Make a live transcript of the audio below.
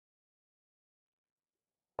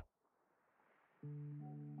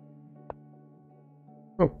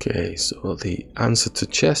Okay, so the answer to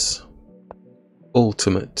chess,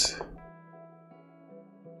 ultimate.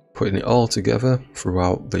 Putting it all together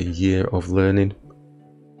throughout the year of learning.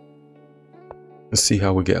 Let's see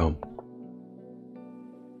how we get on.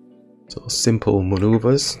 So simple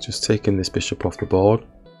maneuvers, just taking this bishop off the board.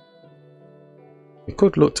 We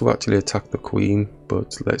could look to actually attack the queen,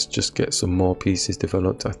 but let's just get some more pieces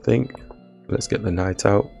developed, I think. Let's get the knight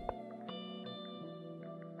out.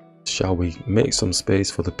 Shall we make some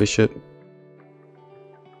space for the bishop?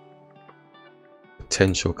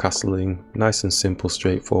 Potential castling, nice and simple,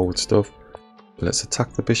 straightforward stuff. Let's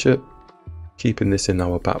attack the bishop, keeping this in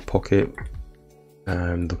our back pocket,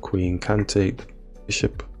 and the queen can take the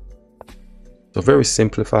bishop. So very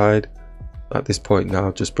simplified at this point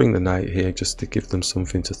now. Just bring the knight here just to give them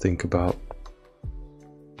something to think about,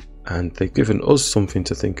 and they've given us something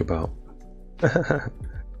to think about.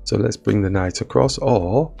 So let's bring the knight across,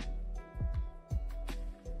 or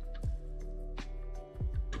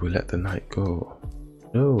do we let the knight go?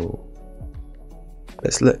 No,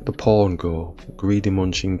 let's let the pawn go. Greedy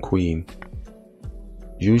munching queen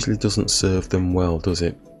usually doesn't serve them well, does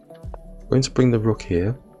it? I'm going to bring the rook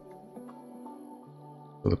here,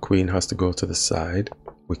 so the queen has to go to the side.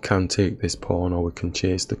 We can take this pawn, or we can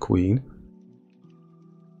chase the queen.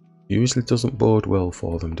 Usually doesn't bode well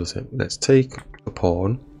for them, does it? Let's take the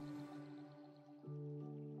pawn.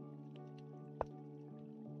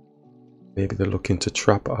 Maybe they're looking to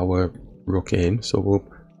trap our rook in, so we'll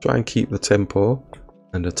try and keep the tempo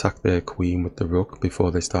and attack their queen with the rook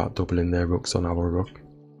before they start doubling their rooks on our rook.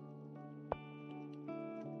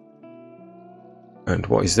 And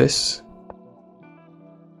what is this?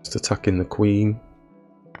 Just attacking the queen.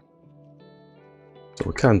 So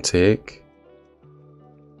we can take.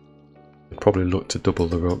 We'll probably look to double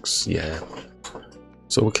the rooks, yeah.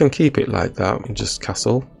 So we can keep it like that and just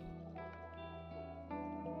castle.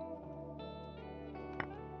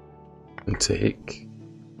 And take.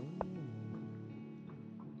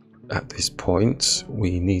 At this point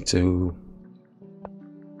we need to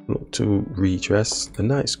look to redress. The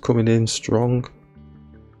knight's coming in strong.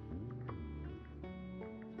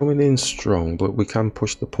 But we can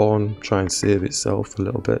push the pawn, try and save itself a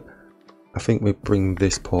little bit. I think we bring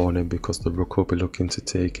this pawn in because the rook will be looking to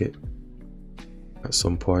take it at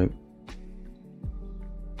some point.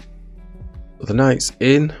 So the knight's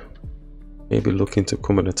in, maybe looking to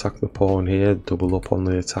come and attack the pawn here, double up on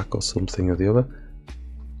the attack or something or the other.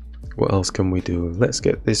 What else can we do? Let's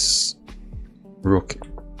get this rook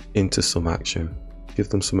into some action, give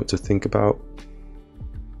them something to think about.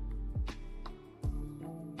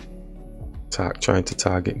 Trying to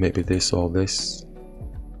target maybe this or this.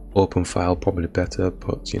 Open file probably better,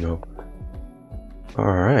 but you know.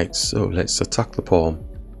 Alright, so let's attack the pawn.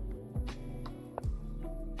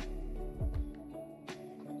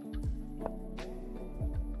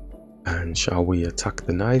 And shall we attack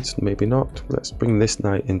the knight? Maybe not. Let's bring this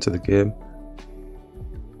knight into the game.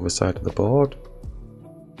 Other side of the board.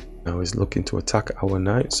 Now he's looking to attack our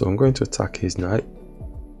knight, so I'm going to attack his knight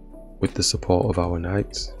with the support of our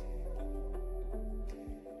knight.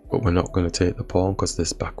 But we're not going to take the pawn because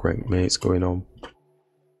there's back rank mates going on.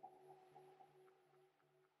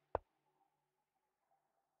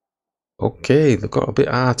 Okay, they got a bit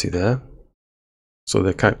arty there. So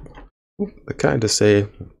they kind of say,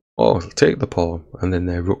 oh, take the pawn, and then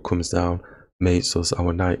their rook comes down, mates us,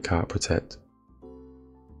 our knight can't protect.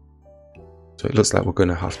 So it looks like we're going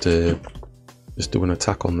to have to just do an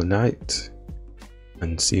attack on the knight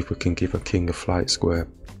and see if we can give a king a flight square.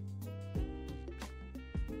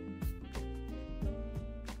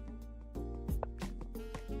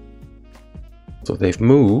 So they've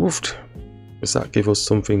moved. Does that give us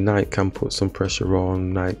something? Knight can put some pressure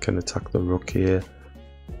on. Knight can attack the rook here.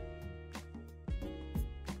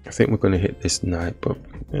 I think we're going to hit this knight, but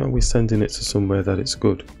you know, we're sending it to somewhere that it's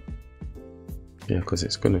good. Yeah, because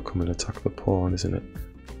it's going to come and attack the pawn, isn't it?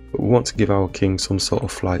 But we want to give our king some sort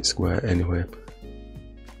of flight square anyway.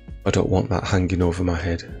 I don't want that hanging over my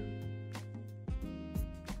head.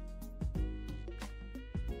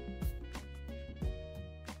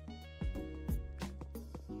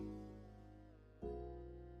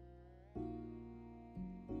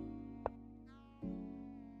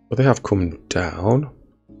 But they have come down.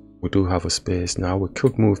 We do have a space now. We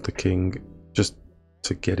could move the king just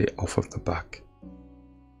to get it off of the back.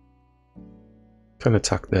 Can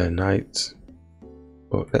attack their knight.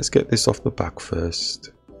 But let's get this off the back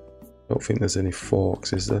first. Don't think there's any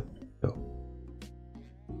forks, is there? No.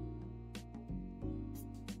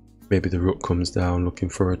 Maybe the rook comes down looking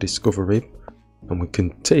for a discovery. And we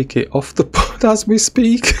can take it off the board as we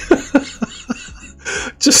speak.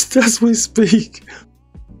 Just as we speak.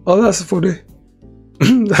 Oh, that's funny.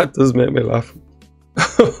 That does make me laugh.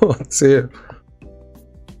 Oh dear.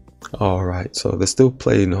 Alright, so they're still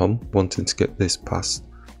playing on, wanting to get this past.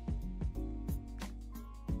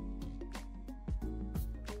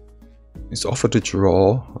 It's offered a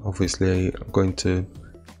draw. Obviously, I'm going to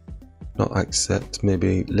not accept,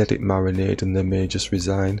 maybe let it marinate and they may just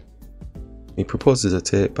resign. He proposes a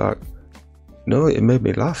take back. No, it made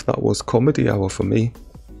me laugh. That was comedy hour for me.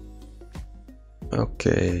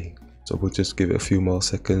 Okay, so we'll just give it a few more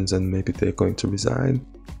seconds and maybe they're going to resign.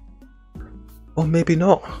 Or maybe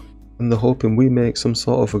not. And they're hoping we make some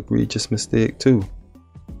sort of egregious mistake too.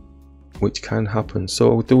 Which can happen.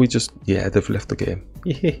 So do we just... yeah, they've left the game.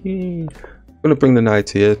 I'm going to bring the knight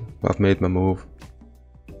here. I've made my move.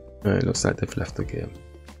 It looks like they've left the game.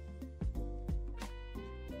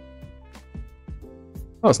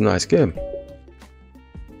 That was a nice game.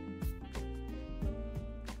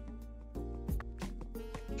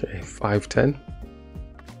 Okay, 5-10.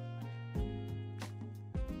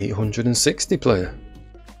 860 player.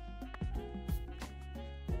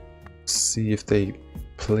 See if they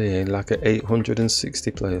play like an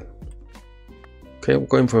 860 player. Okay, we're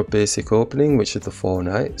going for a basic opening, which is the 4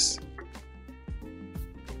 knights.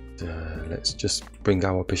 Let's just bring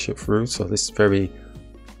our bishop through. So this very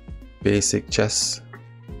basic chess.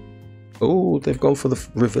 Oh, they've gone for the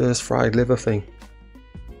reverse fried liver thing.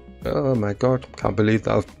 Oh my god, can't believe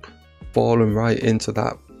that I've fallen right into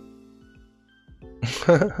that.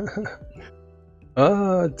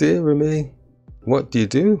 Ah, dear me. What do you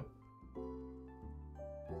do?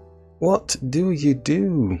 What do you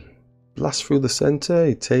do? Blast through the center.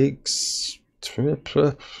 It takes...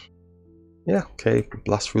 yeah, okay.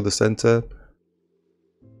 Blast through the center.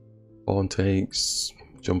 Pawn takes...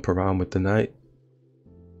 jump around with the knight.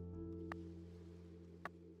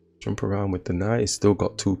 Jump around with the knight. It's still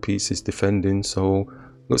got 2 pieces defending, so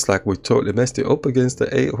looks like we've totally messed it up against the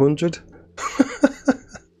 800.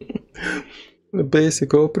 The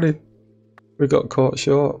basic opening. We got caught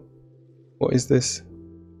short. What is this?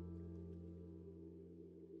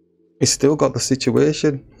 He's still got the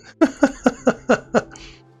situation.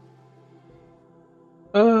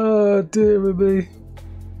 Oh dear me.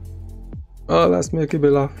 Oh, that's making me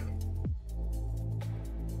laugh.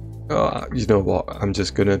 Oh, you know what? I'm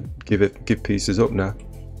just gonna give pieces up now.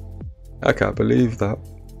 I can't believe that.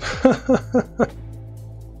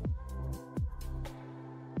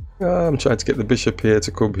 I'm trying to get the bishop here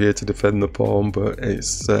to come here to defend the pawn, but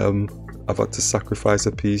it's I've had to sacrifice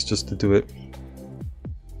a piece just to do it.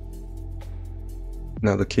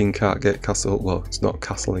 Now the king can't get castled. Well, it's not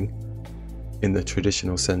castling in the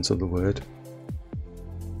traditional sense of the word.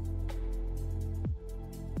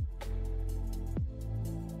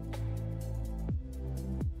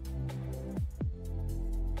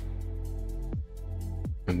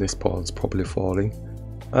 And this pawn's probably falling.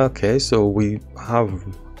 Okay, so we have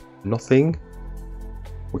nothing.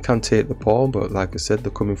 We can take the pawn, but like I said,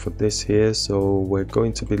 they're coming for this here, so we're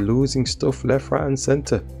going to be losing stuff left, right and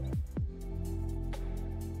centre.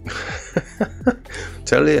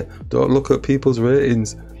 Tell you, don't look at people's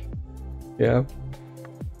ratings. Yeah,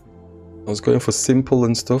 I was going for simple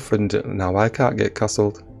and stuff, and now I can't get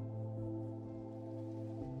castled.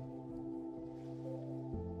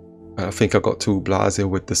 And I think I got too blasé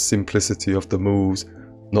with the simplicity of the moves,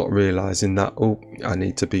 not realising that, oh, I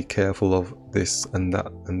need to be careful of this and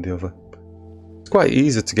that and the other. It's quite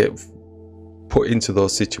easy to get put into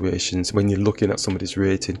those situations when you're looking at somebody's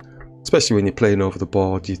rating, especially when you're playing over the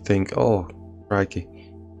board. You think, oh, crikey,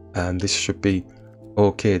 this should be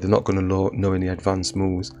okay. They're not going to know any advanced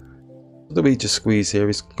moves. So we just squeeze here.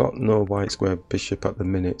 He's got no white square bishop at the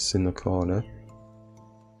minute. It's in the corner.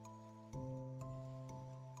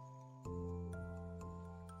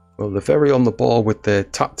 Well, they're very on the ball with their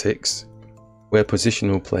tactics. We're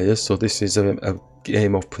positional players, so this is a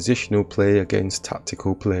game of positional play against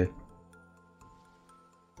tactical play.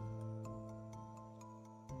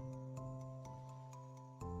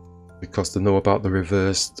 Because they know about the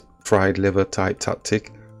reversed fried liver type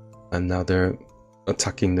tactic, and now they're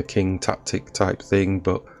attacking the king tactic type thing,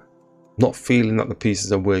 but not feeling that the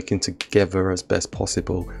pieces are working together as best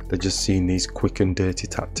possible. They're just seeing these quick and dirty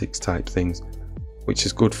tactics type things, which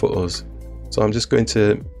is good for us. So I'm just going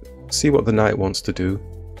to see what the knight wants to do.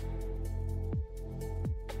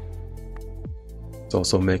 It's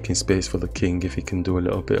also making space for the king if he can do a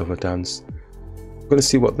little bit of a dance. I'm going to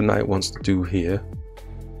see what the knight wants to do here.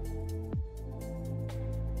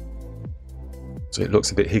 So it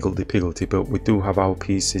looks a bit higgledy-piggledy, but we do have our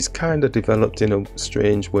pieces kind of developed in a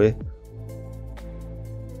strange way.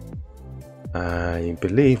 I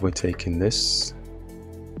believe we're taking this.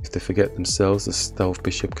 if they forget themselves, the stealth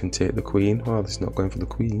bishop can take the queen. Oh, he's not going for the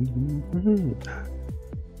queen.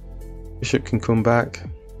 Bishop can come back.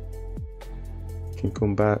 Can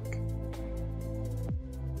come back.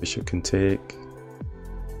 Bishop can take.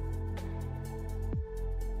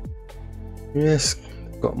 Yes,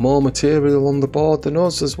 got more material on the board than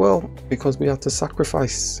us as well, because we had to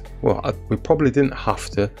sacrifice. Well, we probably didn't have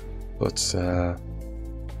to, but I'm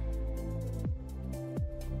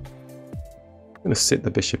going to sit the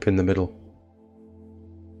bishop in the middle.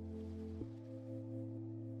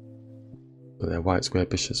 So their white square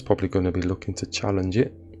bishop's probably going to be looking to challenge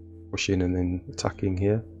it, pushing and then attacking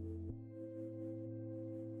here.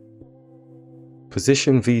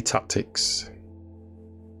 Position v tactics.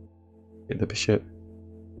 Hit the bishop.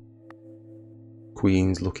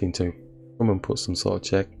 Queen's looking to come and put some sort of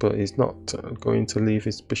check, but he's not going to leave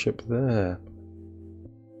his bishop there.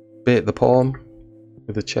 Bait the pawn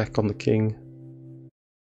with a check on the king.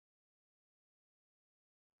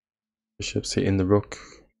 Bishop's hitting the rook.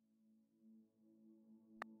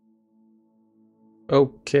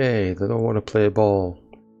 Okay, they don't want to play ball.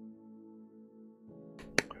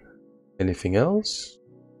 Anything else?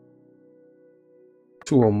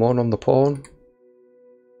 2-on-1 on the pawn.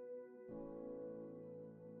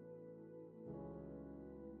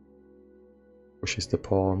 Pushes the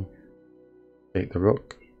pawn. Take the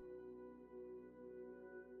rook.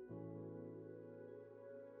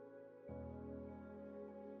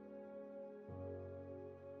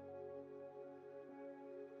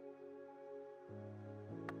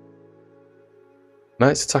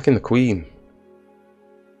 Knight's attacking the queen.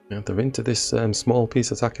 Yeah, they're into this small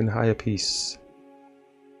piece attacking the higher piece.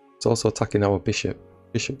 It's also attacking our bishop.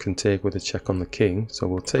 Bishop can take with a check on the king, so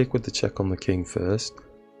we'll take with the check on the king first.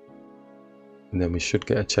 And then we should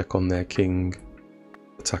get a check on their king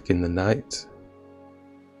attacking the knight.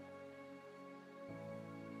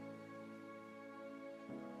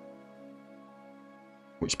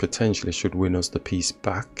 Which potentially should win us the piece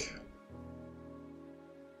back.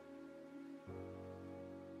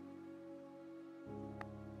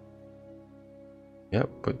 Yep,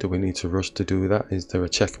 but do we need to rush to do that? Is there a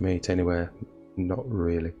checkmate anywhere? Not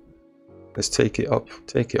really. Let's take it up,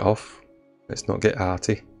 take it off. Let's not get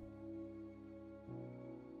arty.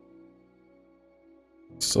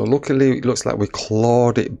 So luckily it looks like we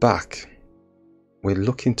clawed it back. We're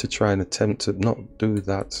looking to try and attempt to not do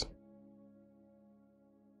that.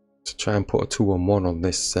 To try and put a 2-on-1 on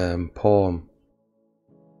this pawn.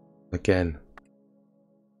 Again.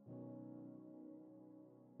 I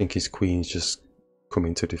think his queen's just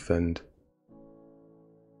coming to defend.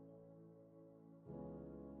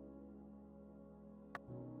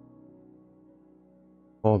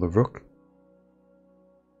 Or the rook.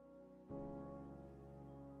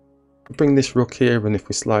 Bring this rook here, and if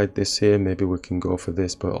we slide this here, maybe we can go for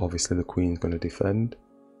this, but obviously the queen's going to defend.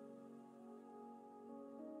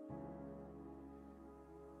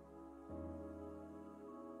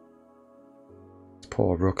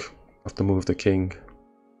 Poor rook. Have to move the king.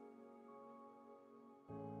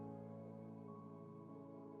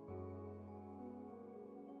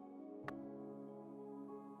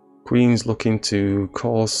 Queen's looking to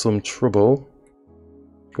cause some trouble.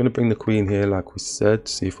 Going to bring the queen here like we said,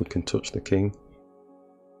 see if we can touch the king.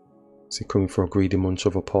 Is he coming for a greedy munch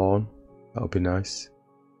of a pawn? That would be nice.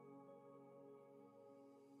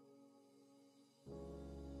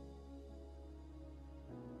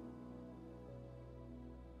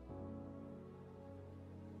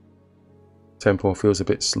 Tempo feels a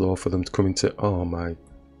bit slow for them to come into... Oh my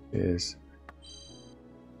ears.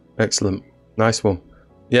 Excellent. Nice one.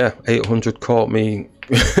 Yeah, 800 caught me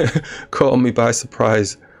caught me by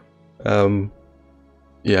surprise.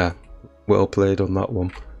 Yeah, well played on that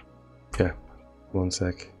one. Yeah, one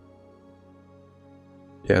sec.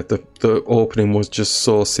 Yeah, the opening was just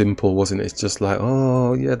so simple, wasn't it? It's just like,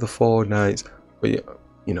 oh yeah, the 4 knights. But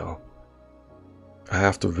you know, I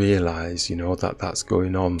have to realise, you know, that that's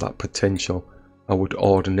going on, that potential. I would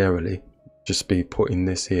ordinarily just be putting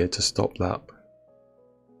this here to stop that.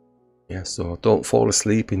 Yeah, so don't fall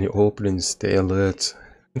asleep in your openings, stay alert,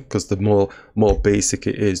 because the more basic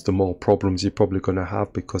it is, the more problems you're probably going to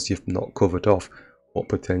have because you've not covered off what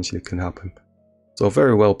potentially can happen. So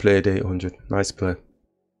very well played, 800. Nice play.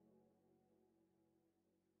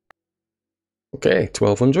 Okay,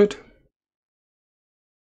 1200.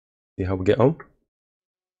 See how we get on.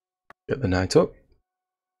 Get the knight up.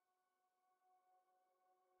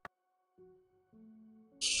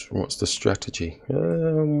 What's the strategy?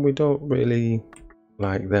 We don't really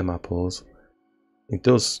like them apples. It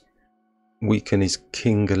does weaken his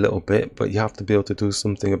king a little bit, but you have to be able to do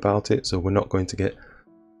something about it, so we're not going to get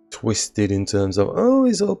twisted in terms of, oh,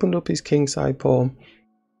 he's opened up his kingside pawn.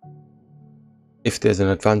 If there's an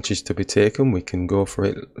advantage to be taken, we can go for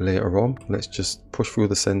it later on. Let's just push through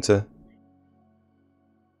the center.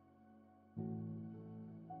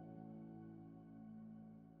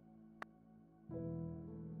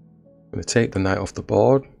 I'm going to take the knight off the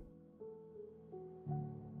board.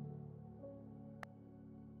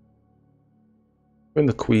 Bring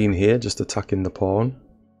the queen here, just attacking the pawn.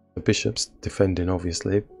 The bishop's defending,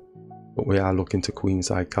 obviously, but we are looking to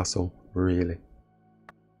queenside castle, really.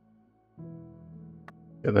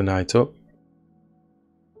 Get the knight up.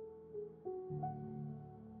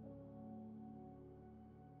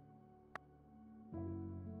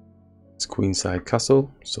 It's queenside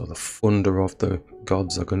castle, so the thunder of the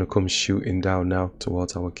gods are going to come shooting down now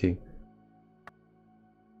towards our king.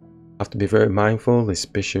 Have to be very mindful. This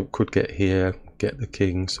bishop could get here, get the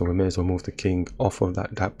king, so we may as well move the king off of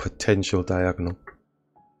that potential diagonal.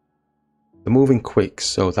 They're moving quick,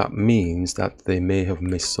 so that means that they may have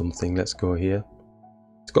missed something. Let's go here.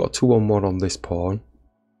 It's got a 2-on-1 on this pawn.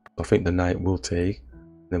 I think the knight will take.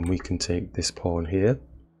 Then we can take this pawn here.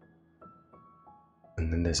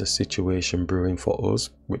 And then there's a situation brewing for us,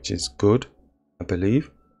 which is good, I believe.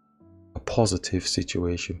 A positive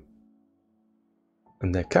situation.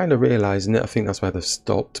 And they're kind of realizing it. I think that's why they've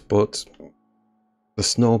stopped, but the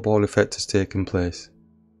snowball effect has taken place.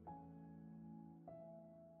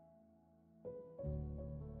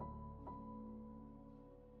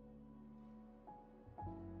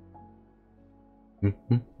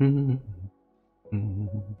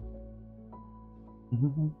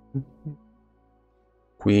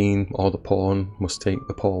 Queen or the pawn must take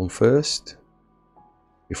the pawn first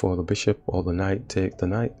before the bishop or the knight take the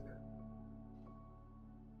knight.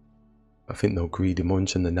 I think they'll greedy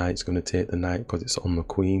munch and the knight's going to take the knight because it's on the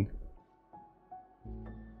queen.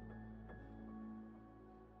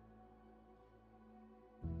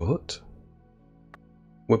 But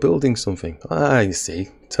we're building something. Ah, you see,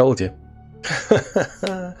 told you.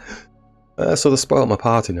 So they spoiled my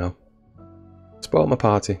party now. Spoiled my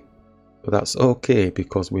party. But that's okay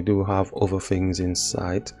because we do have other things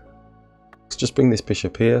inside. Let's just bring this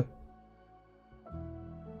bishop here.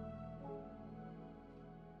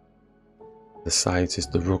 The sides is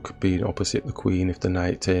the rook being opposite the queen if the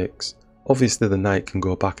knight takes. Obviously the knight can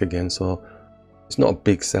go back again, so it's not a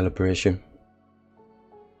big celebration.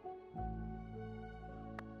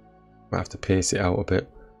 Might have to pace it out a bit.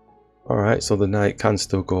 Alright, so the knight can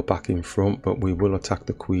still go back in front, but we will attack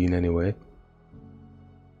the queen anyway.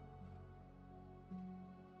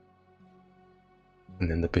 And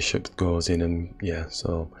then the bishop goes in and yeah,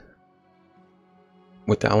 so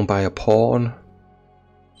we're down by a pawn.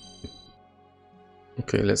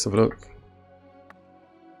 Okay, let's have a look.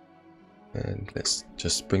 And let's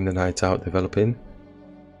just bring the knight out, developing.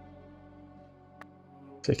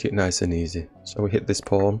 Take it nice and easy. Shall we hit this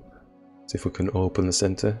pawn? See if we can open the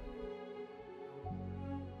center.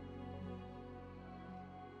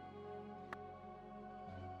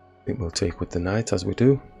 I think we'll take with the knight as we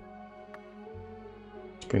do.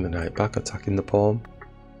 Let's bring the knight back, attacking the pawn.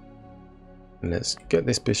 And let's get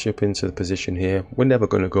this bishop into the position here. We're never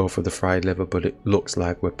going to go for the fried liver, but it looks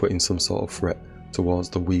like we're putting some sort of threat towards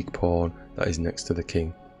the weak pawn that is next to the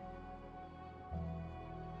king.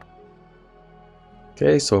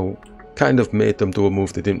 Okay, so kind of made them do a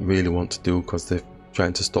move they didn't really want to do because they're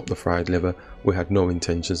trying to stop the fried liver. We had no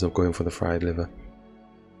intentions of going for the fried liver.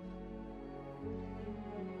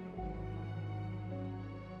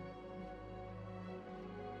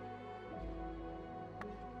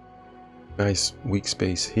 Nice weak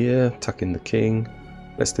space here, attacking the king.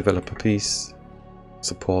 Let's develop a piece,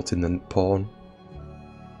 supporting the pawn.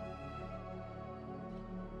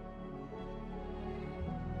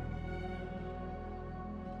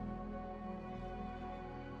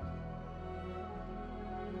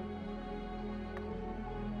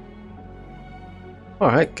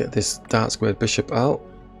 Alright, get this dark squared bishop out.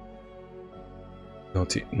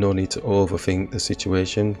 No need to overthink the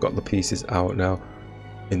situation. Got the pieces out now.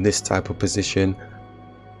 In this type of position,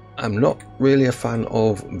 I'm not really a fan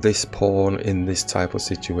of this pawn in this type of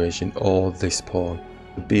situation, or this pawn,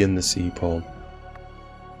 the B and the C pawn.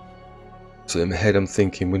 So in my head I'm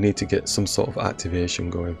thinking we need to get some sort of activation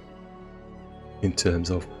going in terms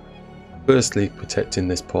of firstly protecting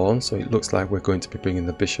this pawn. So it looks like we're going to be bringing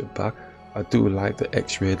the bishop back. I do like the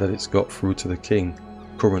Xray that it's got through to the king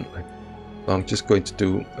currently. So I'm just going to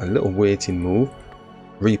do a little waiting move.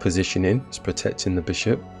 Repositioning, it's protecting the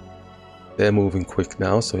bishop. They're moving quick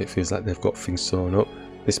now, so it feels like they've got things sewn up.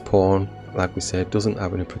 This pawn, like we said, doesn't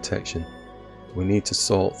have any protection. We need to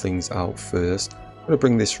sort things out first. I'm going to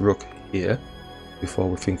bring this rook here. before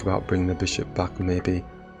we think about bringing the bishop back maybe.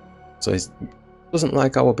 So he doesn't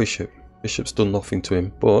like our bishop. Bishop's done nothing to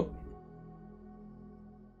him, but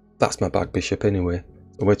that's my bad bishop anyway.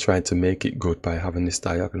 So we're trying to make it good by having this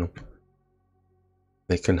diagonal.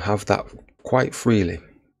 They can have that quite freely. I'm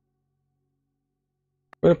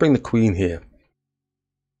going to bring the queen here.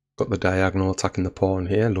 Got the diagonal attacking the pawn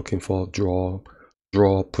here, looking for draw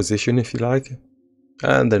position if you like.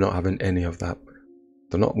 And they're not having any of that.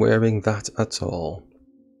 They're not wearing that at all.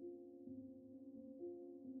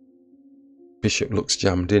 Bishop looks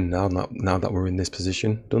jammed in now that we're in this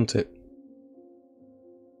position, doesn't it?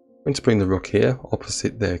 I'm going to bring the rook here,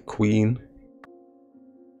 opposite their queen.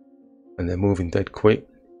 And they're moving dead quick.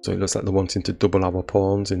 So it looks like they're wanting to double our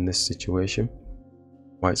pawns in this situation.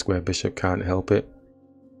 White square bishop can't help it.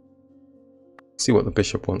 See what the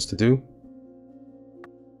bishop wants to do.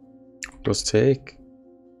 Does take.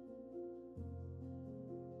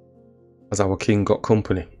 Has our king got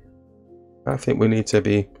company? I think we need to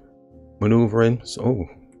be maneuvering. So, oh,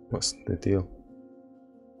 what's the deal?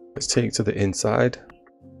 Let's take to the inside.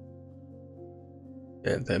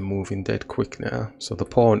 Yeah, they're moving dead quick now. So the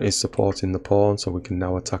pawn is supporting the pawn, so we can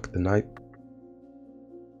now attack the knight.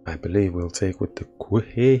 I believe we'll take with the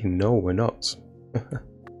queen. No, we're not.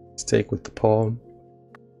 Let's take with the pawn.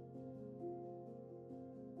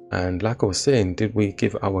 And like I was saying, did we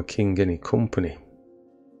give our king any company?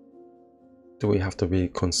 Do we have to be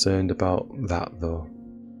concerned about that though?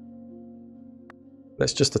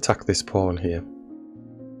 Let's just attack this pawn here.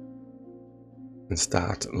 And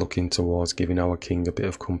start looking towards giving our king a bit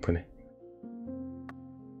of company.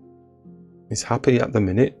 He's happy at the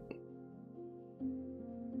minute.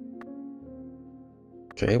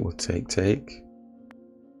 Okay, we'll take.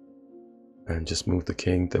 And just move the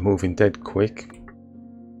king. They're moving dead quick.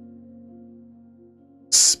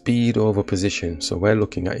 Speed over position. So we're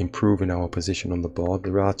looking at improving our position on the board.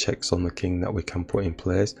 There are checks on the king that we can put in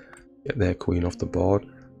place. Get their queen off the board.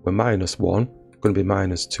 We're -1. Going to be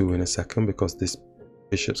 -2 in a second because this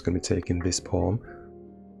bishop's going to be taking this pawn.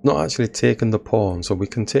 Not actually taking the pawn, so we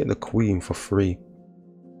can take the queen for free.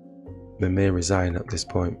 They may resign at this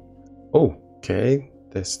point. Oh, okay.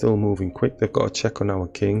 They're still moving quick. They've got a check on our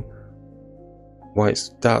king. White's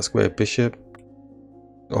dark square bishop.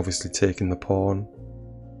 Obviously taking the pawn.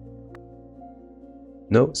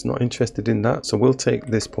 No, it's not interested in that. So we'll take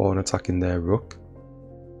this pawn attacking their rook.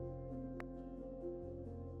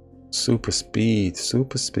 Super speed,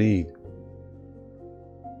 super speed.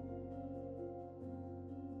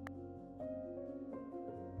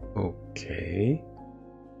 Okay.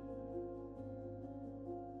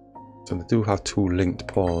 So they do have two linked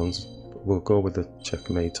pawns, but we'll go with the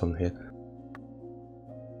checkmate on here.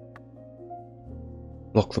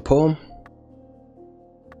 Lock the pawn.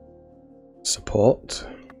 Support.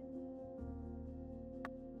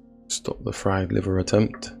 Stop the fried liver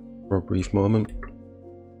attempt for a brief moment.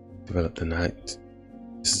 Develop the knight.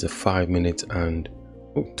 This is a 5-minute and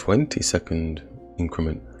 20-second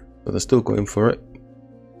increment, so they're still going for it.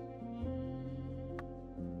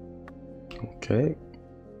 Okay.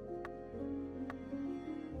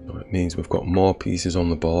 So it means we've got more pieces on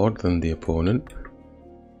the board than the opponent.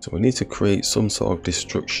 So we need to create some sort of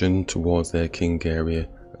destruction towards their king area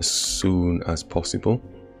as soon as possible.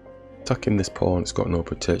 Attacking this pawn, it's got no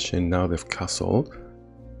protection. Now they've castled.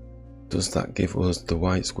 Does that give us the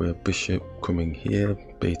white square bishop coming here,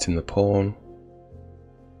 baiting the pawn?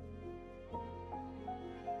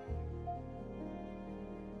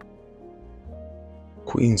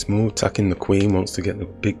 Queen's move, attacking the queen, wants to get the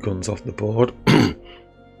big guns off the board.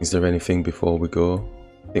 Is there anything before we go?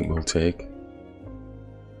 I think we'll take.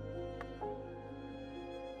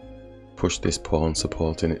 Push this pawn,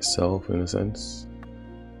 supporting itself in a sense.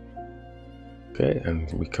 Okay,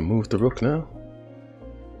 and we can move the rook now.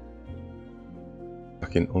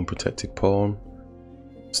 Attacking unprotected pawn.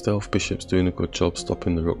 Stealth bishop's doing a good job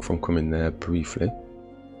stopping the rook from coming there briefly.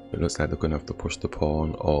 It looks like they're going to have to push the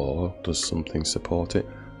pawn, or does something support it?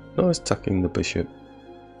 No, it's attacking the bishop.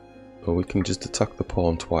 So we can just attack the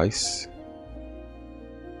pawn twice.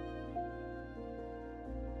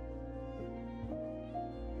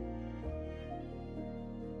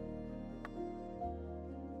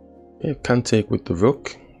 It can take with the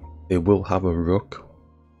rook. They will have a rook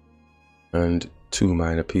and 2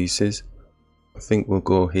 minor pieces. I think we'll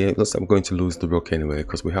go here. It looks like we're going to lose the rook anyway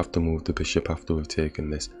because we have to move the bishop after we've taken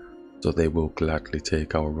this. So they will gladly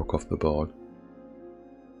take our rook off the board.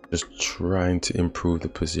 Just trying to improve the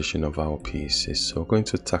position of our pieces. So we're going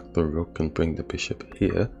to attack the rook and bring the bishop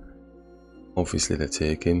here. Obviously they're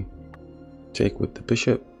taking. Take with the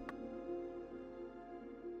bishop.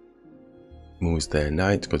 moves their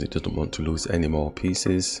knight because it doesn't want to lose any more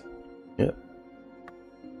pieces. Yeah.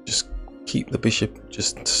 Just keep the bishop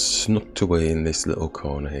just snucked away in this little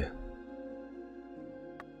corner here.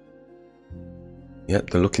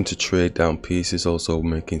 Yep, they're looking to trade down pieces, also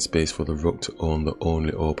making space for the rook to own the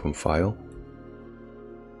only open file.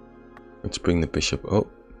 Let's bring the bishop up.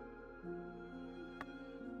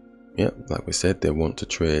 Yep, like we said, they want to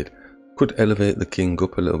trade. Could elevate the king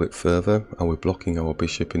up a little bit further. Are we blocking our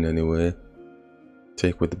bishop in any way?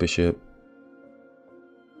 Take with the bishop.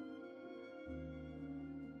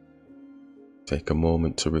 Take a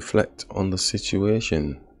moment to reflect on the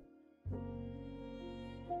situation.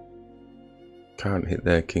 Can't hit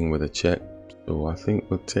their king with a check, so I think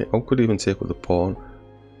we'll take. I could even take with the pawn,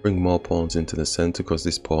 bring more pawns into the center because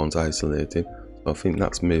this pawn's isolated. So I think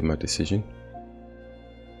that's made my decision.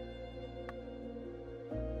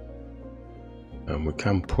 And we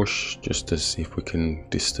can push just to see if we can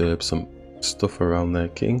disturb some stuff around their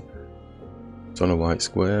king. It's on a white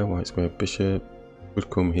square bishop would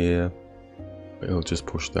come here. It'll just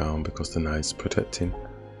push down because the knight's protecting.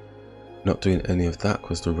 Not doing any of that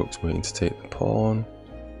because the rook's waiting to take the pawn.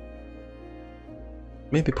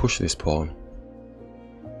 Maybe push this pawn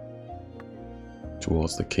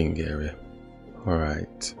towards the king area.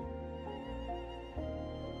 Alright.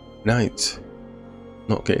 Knight.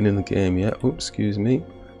 Not getting in the game yet. Oops, excuse me.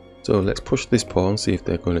 So let's push this pawn, see if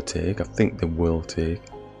they're going to take. I think they will take.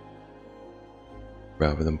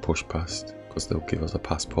 Rather than push past, because they'll give us a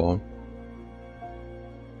pass pawn.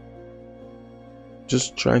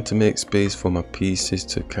 Just trying to make space for my pieces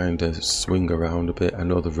to kind of swing around a bit. I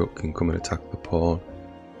know the rook can come and attack the pawn.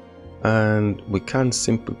 And we can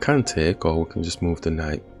take, or we can just move the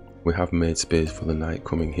knight. We have made space for the knight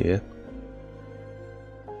coming here.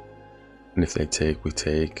 And if they take, we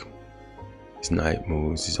take. His knight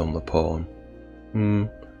moves, he's on the pawn.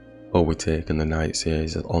 Or we take and the knight's here,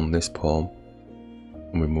 he's on this pawn.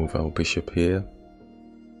 And we move our bishop here.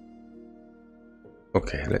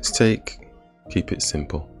 Okay, let's take. Keep it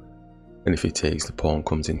simple. And if he takes, the pawn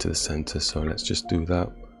comes into the center, so let's just do that.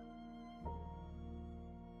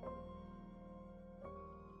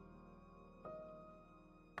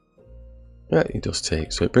 Yeah, he does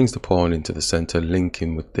take. So it brings the pawn into the center,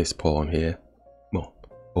 linking with this pawn here. Well,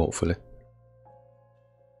 hopefully.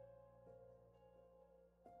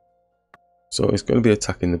 So it's going to be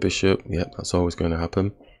attacking the bishop. Yep, that's always going to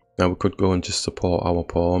happen. Now we could go and just support our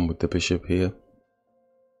pawn with the bishop here.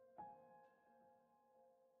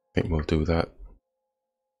 I think we'll do that.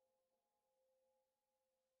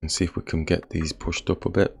 And see if we can get these pushed up a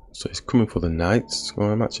bit. So it's coming for the knight. So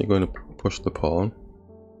I'm actually going to push the pawn.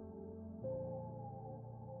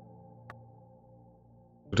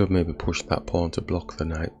 Could have maybe pushed that pawn to block the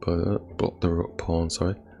knight, but block the rook pawn,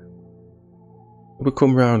 sorry. If we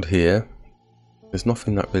come round here, there's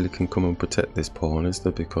nothing that really can come and protect this pawn, is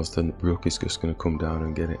there? Because the rook is just going to come down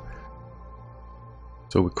and get it.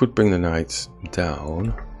 So we could bring the knight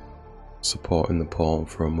down, supporting the pawn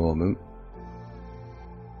for a moment.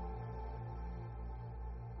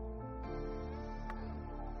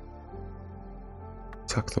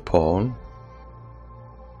 Attack the pawn.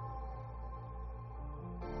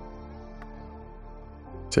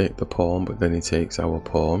 Take the pawn, but then he takes our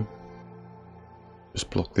pawn. Just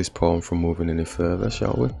block this pawn from moving any further,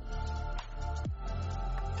 shall we?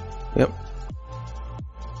 Yep.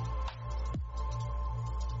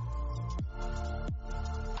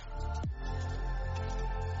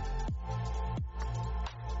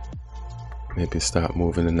 Maybe start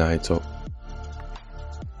moving the knight up.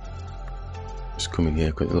 Just come in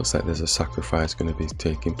here because it looks like there's a sacrifice going to be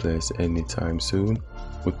taking place anytime soon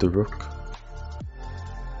with the rook.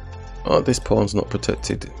 Oh, this pawn's not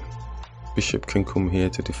protected. Bishop can come here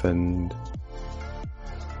to defend.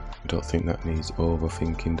 I don't think that needs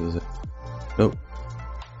overthinking, does it? No.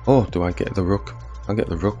 Oh, do I get the rook? I get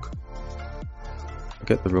the rook. I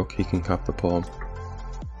get the rook, he can have the pawn.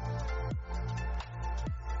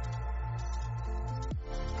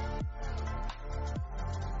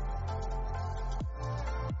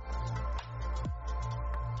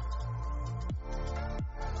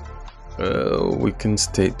 We can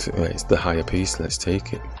state it's the higher piece, let's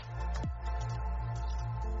take it.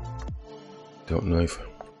 Don't know if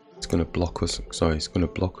it's going to block us. Sorry, it's going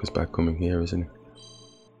to block us by coming here, isn't it?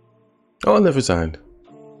 Oh, they've resigned.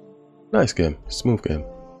 Nice game, smooth game.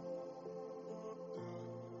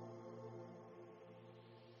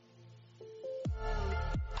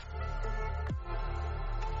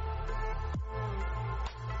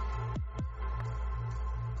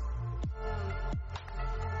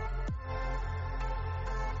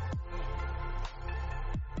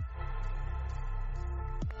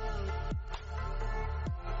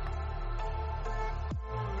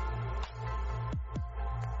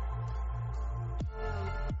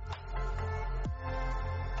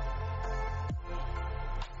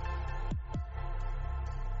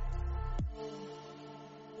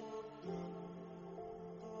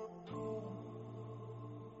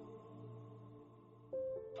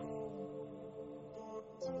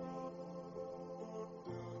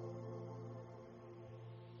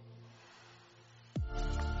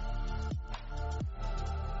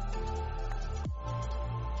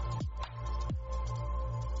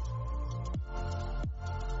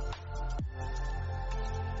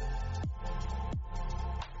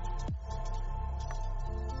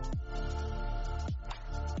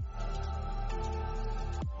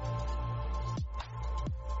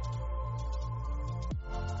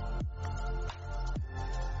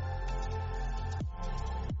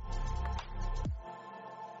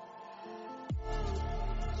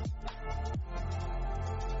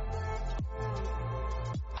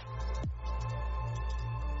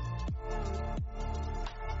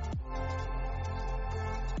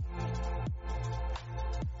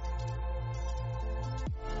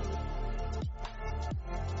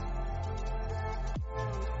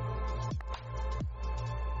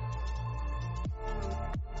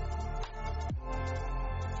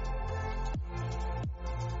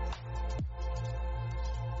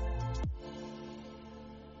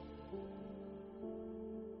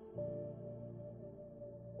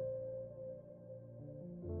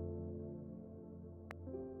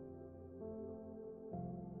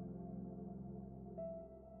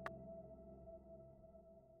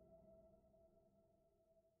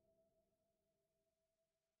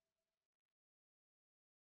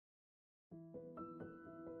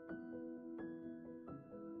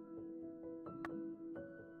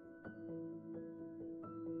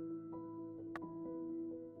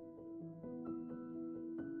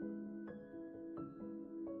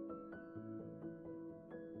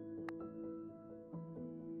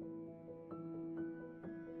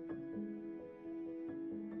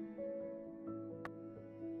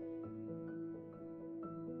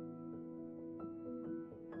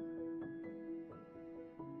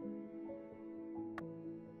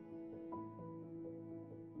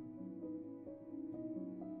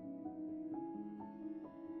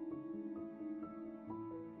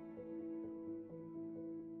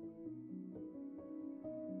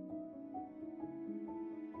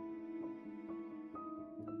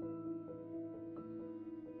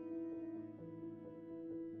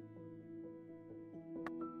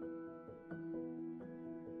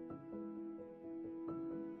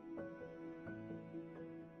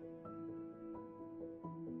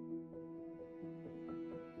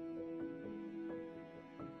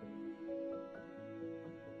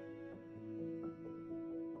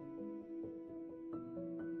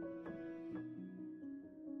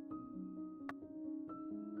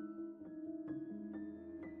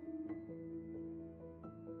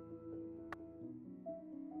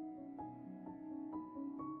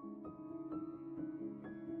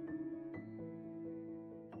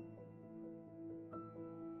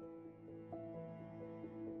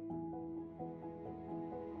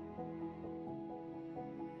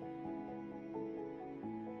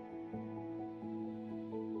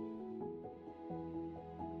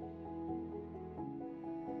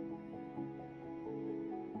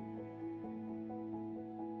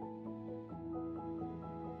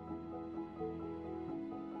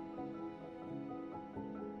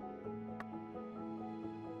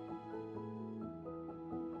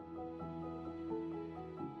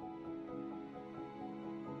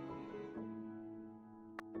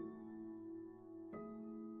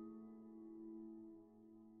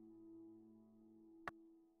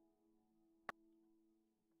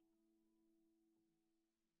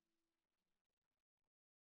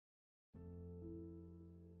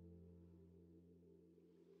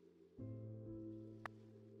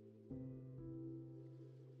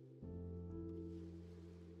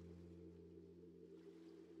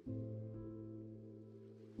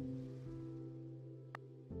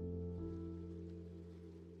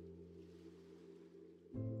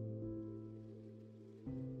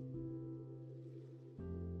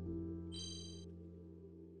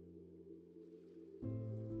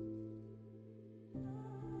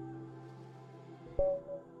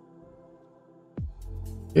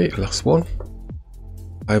 Okay, last one.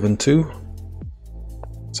 5 and 2.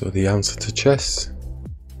 So the answer to chess.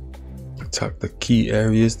 Attack the key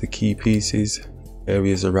areas, the key pieces,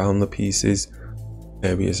 areas around the pieces,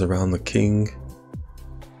 areas around the king.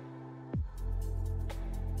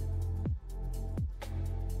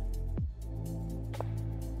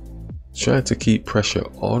 Try to keep pressure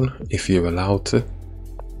on if you're allowed to.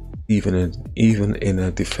 Even in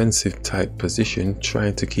a defensive type position,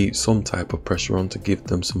 trying to keep some type of pressure on to give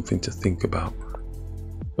them something to think about.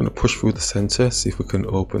 I'm going to push through the center, see if we can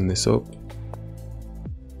open this up.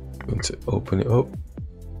 I'm going to open it up.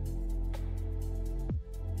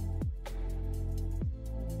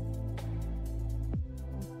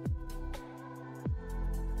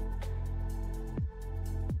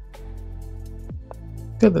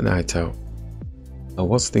 Get the knight out. I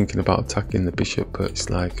was thinking about attacking the bishop, but it's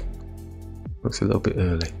like, looks a little bit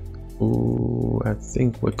early. Ooh, I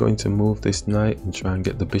think we're going to move this knight and try and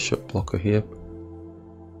get the bishop blocker here.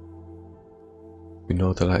 We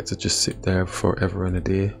know they like to just sit there forever and a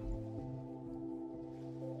day.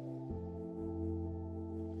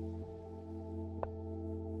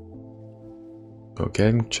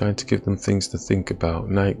 Again, trying to give them things to think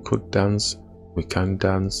about. Knight could dance, we can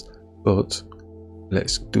dance, but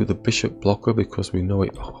let's do the bishop blocker because we know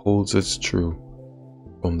it holds us true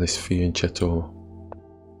from this fianchetto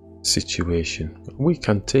situation. We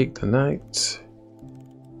can take the knight.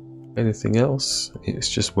 Anything else? It's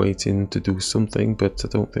just waiting to do something, but I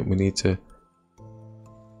don't think we need to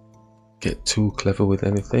get too clever with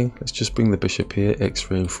anything. Let's just bring the bishop here,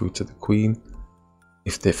 Xray through to the queen.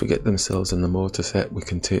 If they forget themselves in the mortar set, we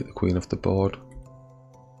can take the queen off the board.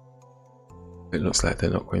 It looks like they're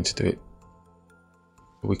not going to do it.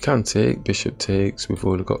 We can take, bishop takes, we've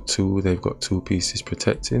only got 2, they've got 2 pieces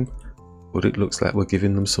protecting, but it looks like we're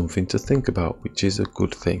giving them something to think about, which is a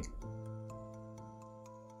good thing.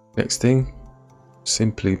 Next thing,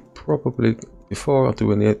 simply probably, before I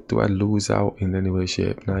do any, do I lose out in any way,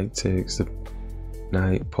 shape? Knight takes, the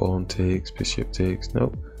knight, pawn takes, bishop takes,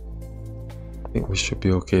 no. I think we should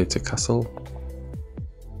be okay to castle.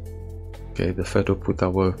 Okay, they're fed up with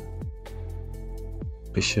our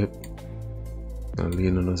bishop. Gonna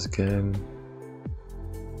lean on us again.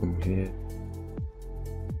 From here.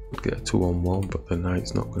 We'd get a 2-on-1, but the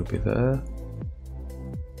knight's not going to be there.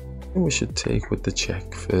 I think we should take with the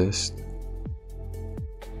check first.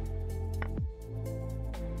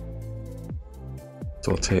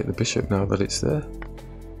 So I'll take the bishop now that it's there.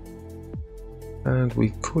 And we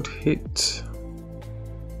could hit.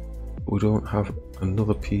 We don't have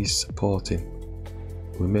another piece supporting.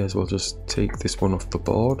 We may as well just take this one off the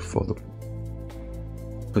board for the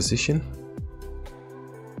position.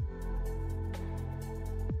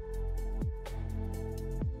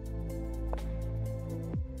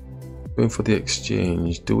 Going for the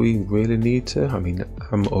exchange. Do we really need to? I mean,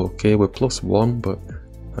 I'm okay with +1, but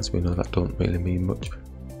as we know, that don't really mean much.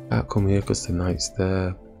 Can't come here because the knight's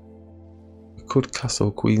there. We could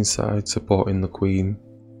castle queenside, supporting the queen.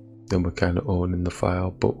 Then we're kind of owning the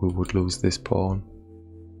file, but we would lose this pawn.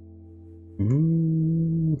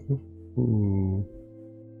 Ooh.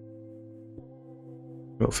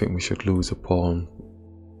 I don't think we should lose a pawn.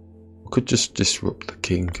 We could just disrupt the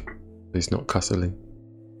king. He's not castling.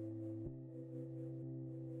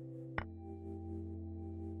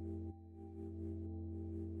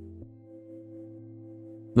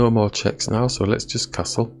 No more checks now, so let's just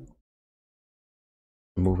castle.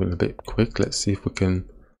 Moving a bit quick. Let's see if we can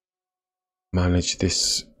manage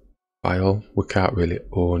this file. We can't really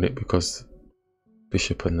own it because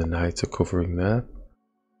bishop and the knight are covering there.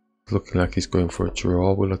 Looking like he's going for a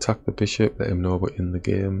draw. We'll attack the bishop, let him know we're in the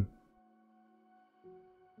game.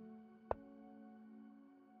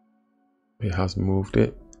 He has moved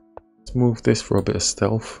it. Let's move this for a bit of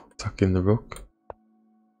stealth. Attacking the rook.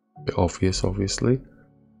 A bit obvious, obviously.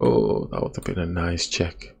 Oh, that would have been a nice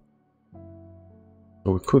check.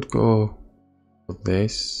 So we could go for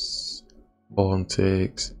this. Pawn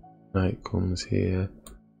takes. Knight comes here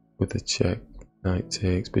with a check. Knight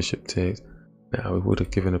takes. Bishop takes. Now we would have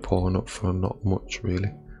given a pawn up for not much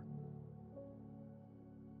really.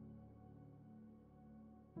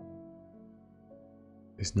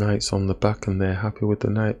 His knight's on the back and they're happy with the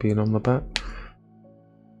knight being on the back?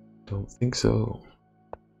 Don't think so.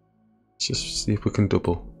 Let's just see if we can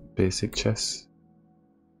double. Basic chess.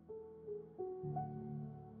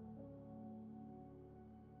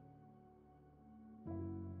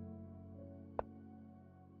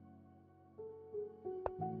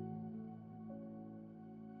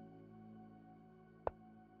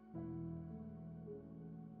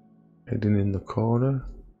 Heading in the corner.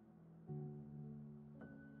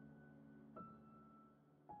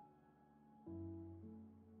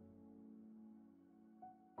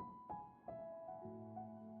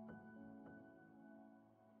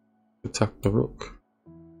 attack the rook.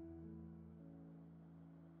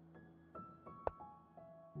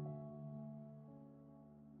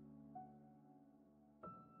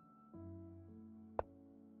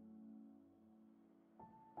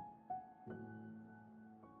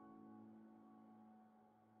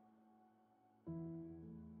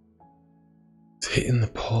 It's hitting the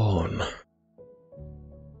pawn.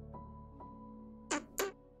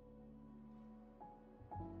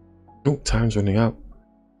 Oh, time's running out.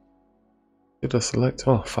 Did I select?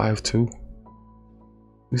 Oh, 5-2.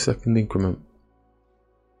 2-second increment.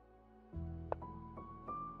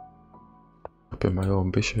 Up in my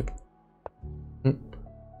own bishop.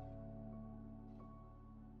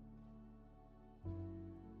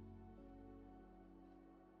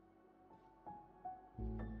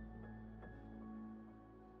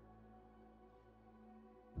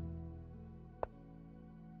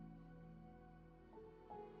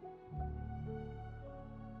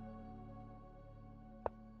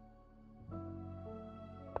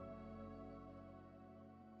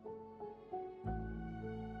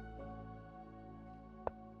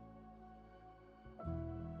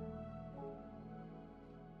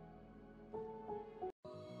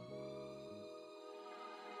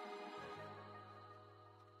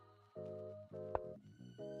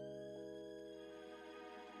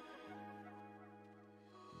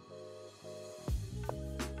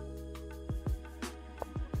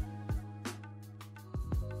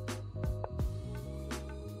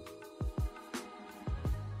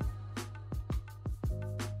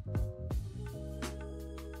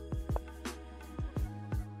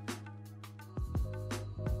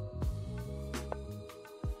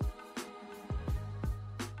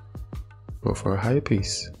 Go for a higher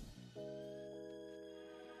piece.